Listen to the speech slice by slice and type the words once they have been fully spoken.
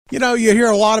You know, you hear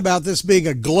a lot about this being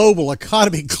a global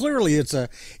economy. Clearly, it's a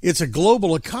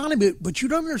global economy, but you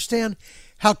don't understand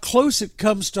how close it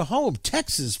comes to home.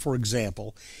 Texas, for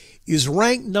example, is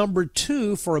ranked number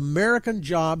 2 for American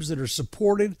jobs that are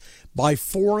supported by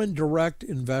foreign direct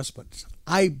investments.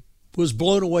 I was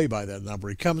blown away by that number.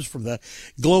 It comes from the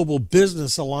Global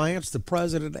Business Alliance. The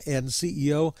president and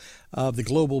CEO of the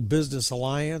Global Business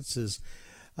Alliance is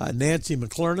Nancy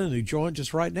McClernand, who joins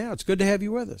us right now. It's good to have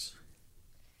you with us.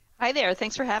 Hi there.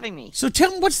 Thanks for having me. So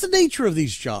tell me, what's the nature of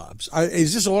these jobs?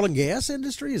 Is this oil and gas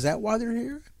industry? Is that why they're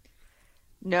here?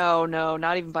 No,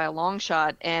 not even by a long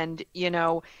shot. And,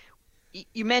 you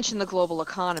mentioned the global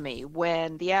economy.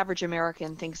 When the average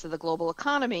American thinks of the global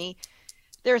economy,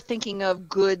 they're thinking of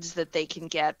goods that they can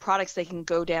get, products they can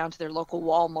go down to their local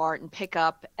Walmart and pick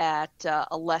up at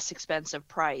a less expensive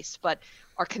price. But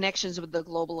our connections with the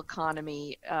global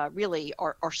economy really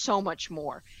are so much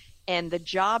more. And the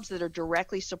jobs that are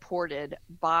directly supported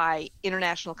by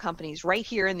international companies right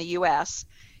here in the U.S.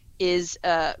 is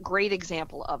a great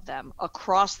example of them.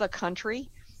 Across the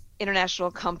country, international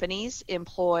companies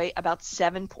employ about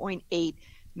 7.8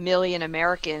 million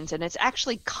Americans, and it's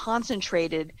actually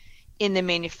concentrated in the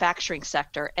manufacturing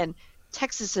sector. And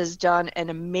Texas has done an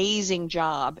amazing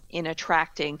job in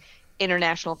attracting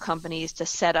international companies to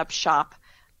set up shop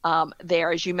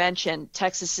there. As you mentioned,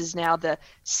 Texas is now the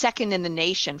second in the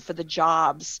nation for the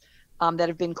jobs that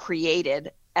have been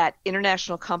created at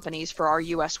international companies for our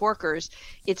U.S. workers.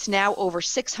 It's now over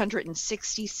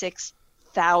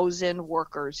 666,000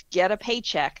 workers get a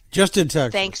paycheck just in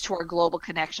Texas, thanks to our global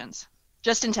connections,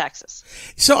 just in Texas.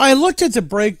 So I looked at the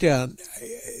breakdown.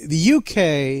 The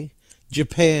UK,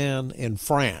 Japan, and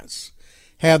France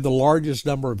have the largest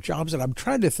number of jobs, and I'm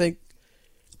trying to think.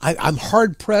 I'm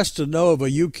hard pressed to know of a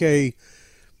UK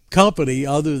company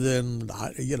other than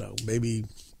maybe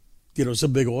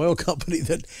some big oil company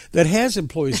that has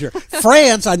employees here.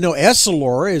 France, I know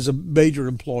Essilor is a major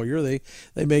employer. They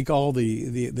make all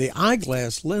the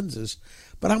eyeglass lenses.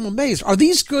 But I'm amazed. Are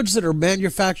these goods that are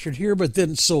manufactured here but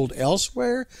then sold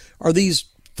elsewhere? Are these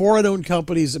foreign-owned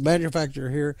companies that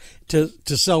manufacture here to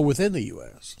sell within the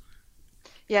U.S.?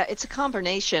 Yeah, it's a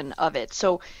combination of it.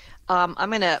 So I'm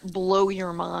going to blow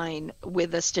your mind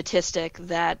with a statistic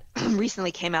that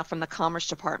recently came out from the Commerce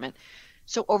Department.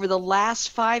 So over the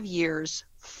last 5 years,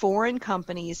 foreign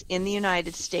companies in the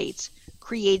United States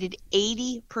created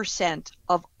 80%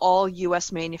 of all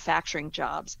U.S. manufacturing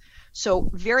jobs. So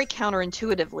very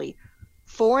counterintuitively,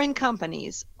 foreign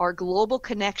companies, our global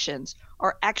connections,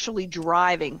 are actually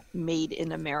driving Made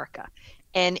in America.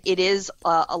 And it is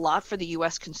a lot for the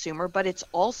U.S. consumer, but it's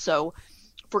also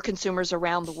for consumers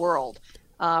around the world,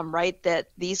 right? That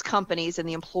these companies and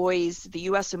the employees, the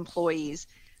U.S. employees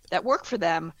that work for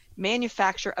them,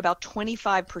 manufacture about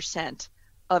 25%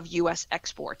 of U.S.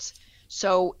 exports.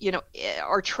 So,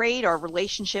 our trade, our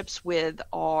relationships with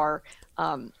our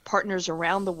partners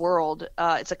around the world,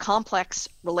 it's a complex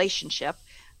relationship,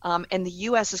 and the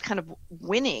U.S. is kind of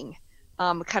winning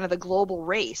kind of the global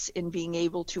race in being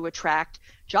able to attract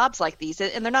jobs like these.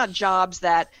 And they're not jobs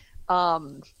that are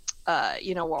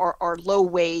low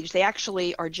wage. They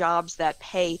actually are jobs that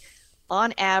pay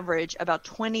on average about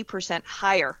 20%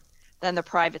 higher than the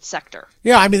private sector.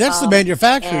 Yeah, I mean that's the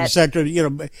manufacturing sector.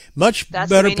 Much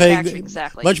better paying,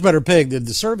 exactly. Much better paying than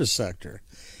the service sector.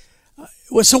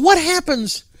 So what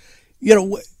happens?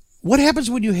 What happens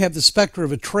when you have the specter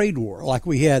of a trade war like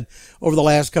we had over the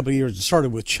last couple of years? It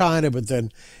started with China, but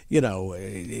then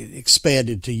it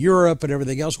expanded to Europe and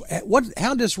everything else.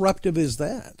 How disruptive is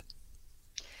that?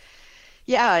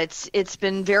 Yeah, it's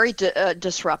been very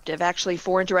disruptive. Actually,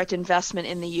 foreign direct investment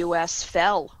in the U.S.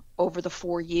 fell over the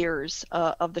 4 years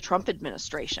of the Trump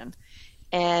administration.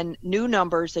 And new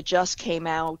numbers that just came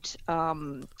out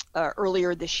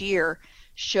earlier this year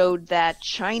showed that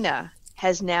China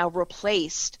has now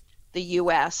replaced the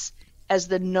U.S. as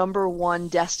the number one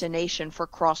destination for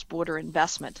cross-border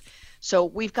investment. So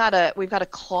we've got to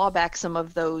claw back some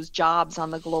of those jobs on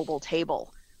the global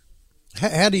table.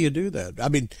 How do you do that? I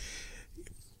mean,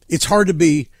 it's hard to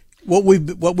be. What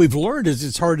we've learned is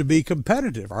it's hard to be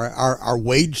competitive. Our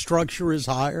wage structure is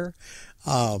higher.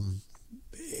 How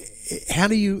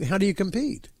do you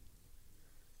compete?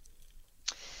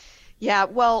 Yeah,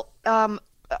 well,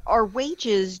 our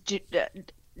wages do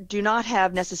not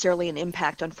have necessarily an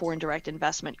impact on foreign direct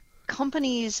investment.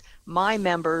 Companies, my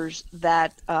members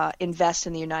that invest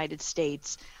in the United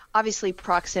States, obviously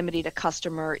proximity to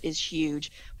customer is huge,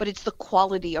 but it's the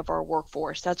quality of our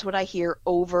workforce. That's what I hear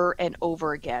over and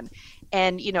over again.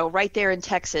 And, right there in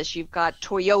Texas, you've got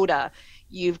Toyota,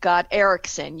 you've got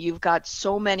Ericsson, you've got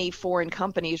so many foreign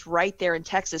companies right there in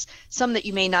Texas, some that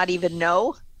you may not even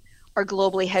know are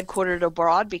globally headquartered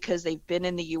abroad because they've been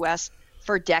in the U.S.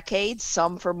 for decades,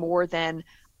 some for more than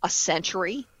a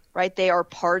century, right? They are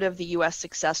part of the U.S.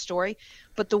 success story.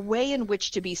 But the way in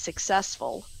which to be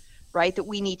successful, right, that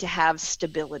we need to have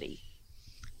stability,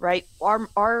 right?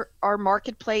 Our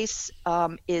marketplace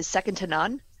is second to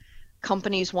none.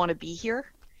 Companies want to be here.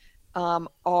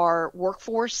 Our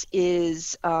workforce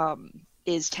is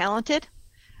talented,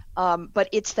 but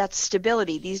it's that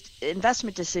stability. These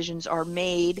investment decisions are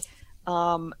made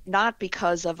not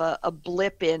because of a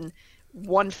blip in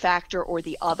one factor or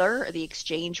the other, or the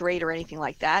exchange rate or anything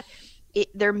like that.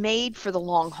 They're made for the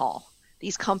long haul.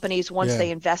 These companies, once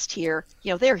they invest here,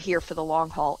 they're here for the long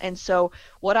haul. And so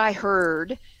what I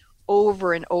heard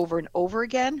over and over and over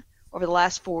again over the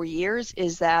last 4 years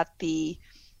is that the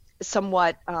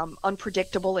somewhat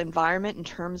unpredictable environment in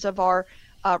terms of our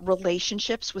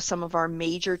relationships with some of our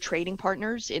major trading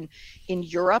partners in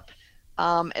Europe,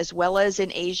 as well as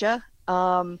in Asia,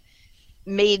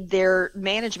 made their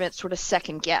management sort of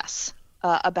second guess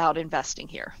about investing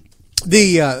here.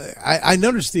 I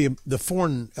noticed the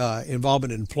foreign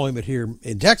involvement in employment here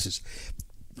in Texas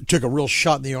took a real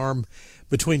shot in the arm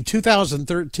between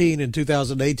 2013 and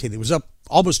 2018. It was up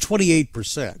almost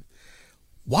 28%.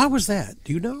 Why was that?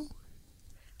 Do you know?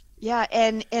 Yeah,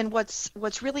 and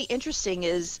what's really interesting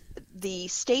is the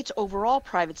state's overall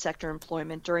private sector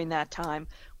employment during that time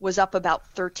was up about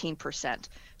 13%.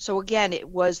 So again, it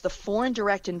was the foreign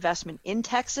direct investment in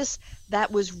Texas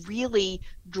that was really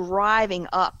driving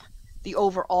up the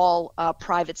overall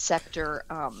private sector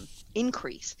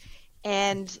increase.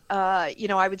 And,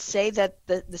 I would say that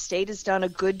the state has done a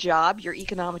good job. Your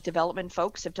economic development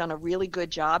folks have done a really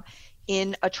good job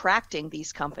in attracting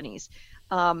these companies.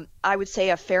 I would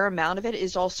say a fair amount of it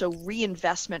is also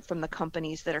reinvestment from the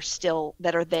companies that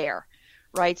are there,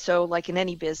 right? So like in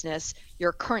any business,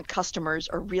 your current customers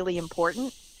are really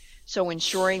important. So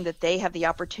ensuring that they have the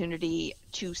opportunity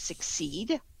to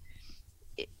succeed,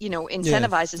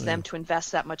 incentivizes them to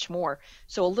invest that much more.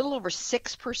 So a little over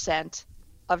 6%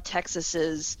 of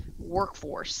Texas's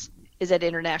workforce is at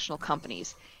international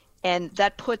companies. And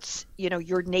that puts,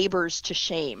 your neighbors to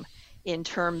shame in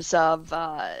terms of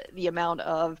the amount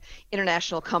of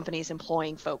international companies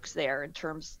employing folks there in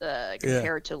terms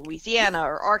compared to Louisiana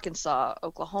or Arkansas,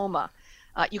 Oklahoma.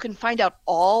 You can find out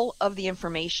all of the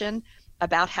information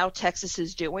about how Texas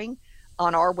is doing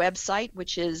on our website,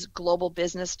 which is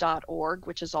globalbusiness.org,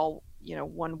 which is all,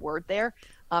 one word there.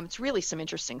 It's really some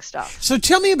interesting stuff. So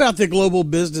tell me about the Global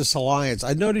Business Alliance.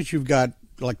 I noticed you've got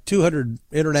like 200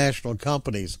 international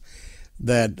companies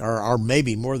that are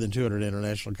maybe more than 200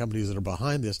 international companies that are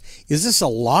behind this. Is this a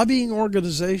lobbying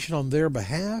organization on their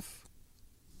behalf?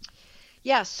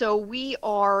 Yeah, so we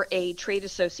are a trade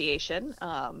association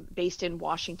based in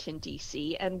Washington,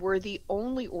 D.C., and we're the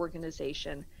only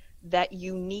organization that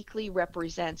uniquely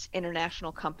represents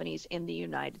international companies in the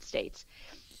United States.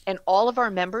 And all of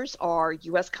our members are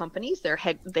U.S. companies.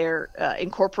 They're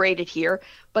incorporated here,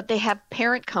 but they have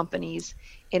parent companies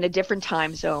in a different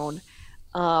time zone.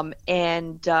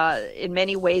 And in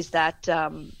many ways that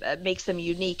makes them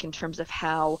unique in terms of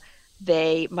how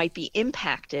they might be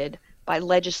impacted by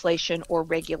legislation or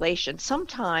regulation,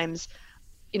 sometimes,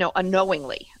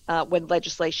 unknowingly when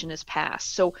legislation is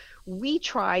passed. So we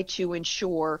try to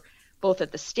ensure both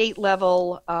at the state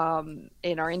level,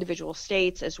 in our individual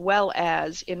states, as well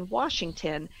as in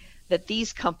Washington, that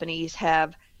these companies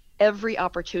have every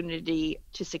opportunity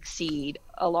to succeed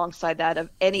alongside that of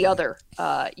any other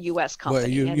U.S.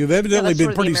 company. Well, you've evidently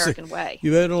been pretty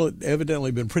You've evidently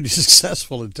been pretty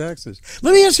successful in Texas.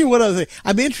 Let me ask you one other thing.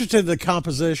 I'm interested in the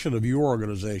composition of your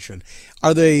organization.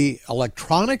 Are they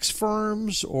electronics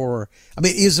firms, or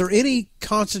is there any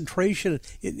concentration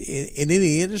in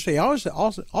any industry? I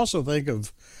also think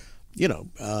of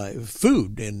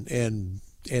food and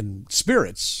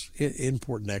spirits,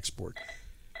 import and export.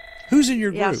 Who's in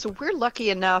your group? Yeah, so we're lucky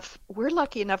enough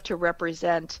to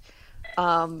represent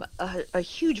a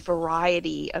huge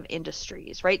variety of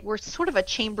industries, right? We're sort of a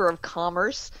chamber of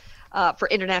commerce for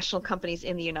international companies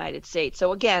in the United States.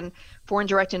 So again, foreign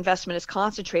direct investment is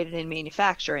concentrated in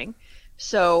manufacturing.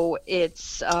 So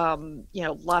it's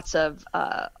lots of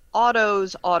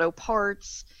autos, auto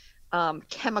parts,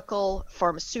 chemical,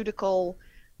 pharmaceutical.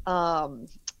 So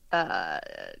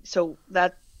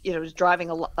that is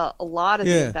driving a lot of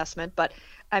the investment. But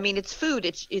it's food,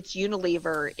 it's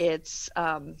Unilever, it's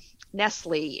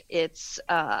Nestle, it's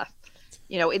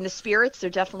in the spirits, there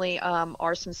definitely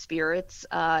are some spirits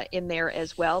in there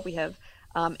as well. We have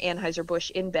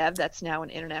Anheuser-Busch InBev, that's now an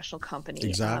international company.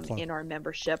 Exactly. In our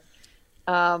membership.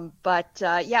 But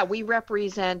we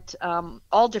represent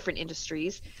all different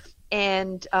industries.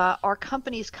 And our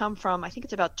companies come from, I think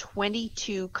it's about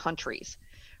 22 countries,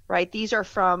 right? These are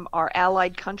from our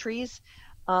allied countries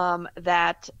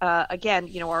that,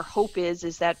 again, our hope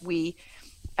is that we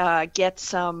get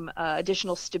some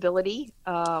additional stability,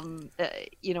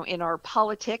 in our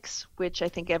politics, which I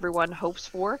think everyone hopes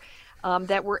for,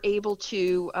 that we're able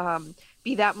to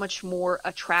be that much more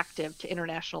attractive to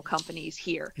international companies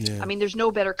here. Yeah. I mean, there's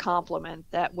no better compliment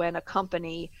that when a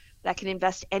company that can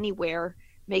invest anywhere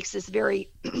makes this very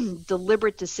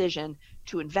deliberate decision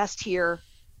to invest here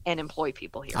and employ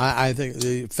people here. I think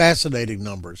the fascinating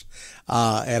numbers,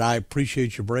 and I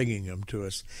appreciate you bringing them to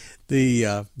us.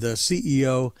 The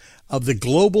CEO of the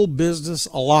Global Business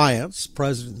Alliance,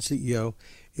 President and CEO,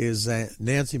 is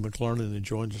Nancy McClernand, and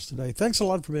joins us today. Thanks a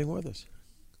lot for being with us.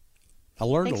 I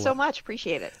learned Thanks a lot. so much.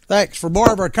 Appreciate it. Thanks. For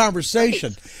more of our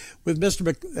conversation with Ms.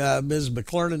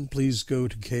 McClernand, please go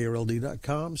to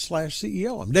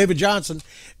krld.com/CEO. I'm David Johnson,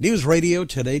 News Radio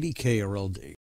 1080 KRLD.